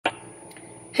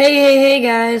Hey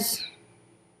guys.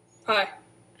 Hi.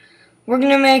 We're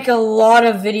gonna make a lot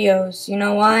of videos. You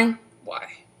know why? Why?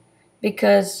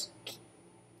 Because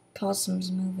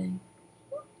Possum's moving.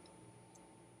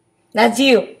 That's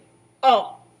you.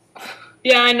 Oh.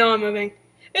 Yeah, I know I'm moving.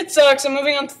 It sucks. I'm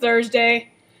moving on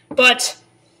Thursday. But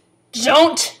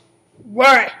don't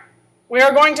worry. We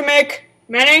are going to make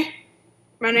many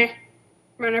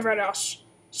videos.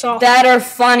 So, That are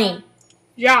funny.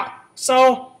 yeah.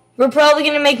 So, We're probably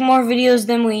gonna make more videos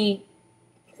than we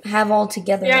have all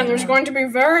together. yeah, right there's now. going to be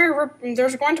very many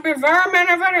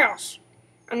videos.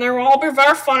 And they will all be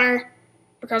very funny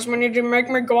because we need to make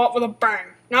me go out with a bang.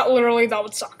 Not literally, that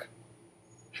would suck.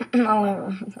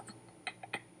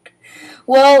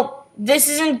 Well, this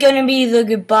isn't gonna be the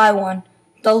goodbye one.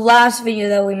 The last video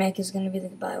that we make is gonna be the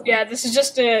goodbye one. Yeah, this is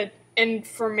just an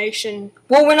information.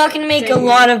 Well, we're not gonna make a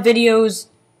lot of videos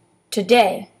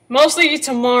today. Mostly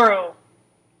tomorrow.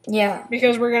 Yeah.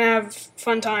 Because we're going to have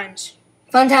fun times.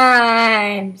 Fun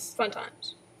times. Fun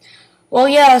times. Well,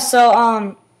 yeah, so,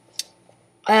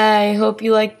 I hope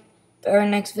you like our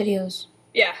next videos.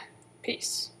 Yeah.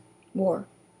 Peace. War.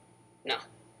 No.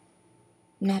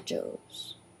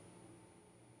 Nachos.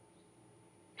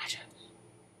 Nachos.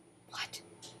 What?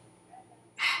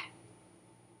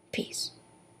 Peace.